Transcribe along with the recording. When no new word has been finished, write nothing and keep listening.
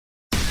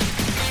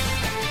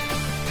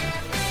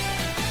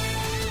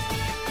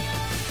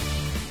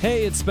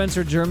Hey, it's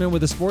Spencer German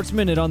with a Sports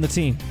Minute on the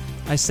team.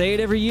 I say it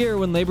every year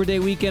when Labor Day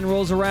weekend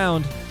rolls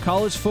around,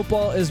 college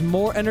football is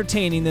more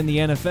entertaining than the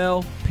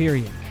NFL,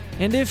 period.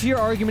 And if your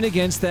argument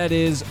against that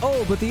is,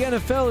 oh, but the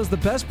NFL is the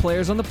best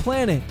players on the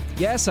planet.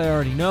 Yes, I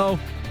already know,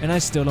 and I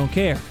still don't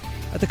care.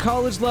 At the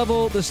college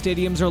level, the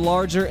stadiums are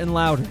larger and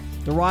louder,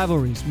 the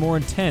rivalries more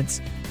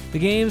intense, the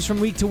games from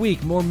week to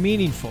week more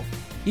meaningful.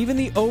 Even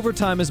the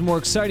overtime is more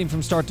exciting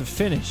from start to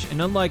finish,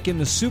 and unlike in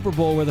the Super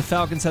Bowl where the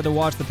Falcons had to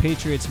watch the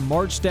Patriots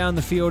march down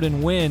the field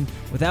and win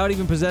without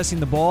even possessing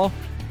the ball,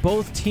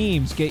 both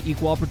teams get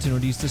equal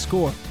opportunities to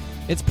score.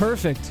 It's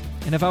perfect,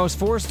 and if I was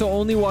forced to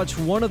only watch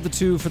one of the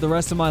two for the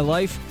rest of my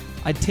life,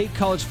 I'd take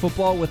college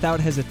football without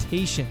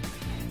hesitation.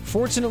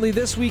 Fortunately,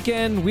 this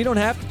weekend, we don't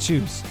have to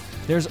choose.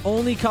 There's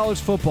only college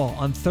football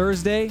on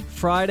Thursday,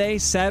 Friday,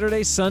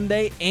 Saturday,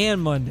 Sunday,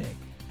 and Monday.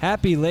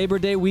 Happy Labor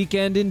Day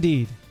weekend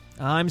indeed.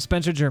 I'm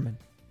Spencer German.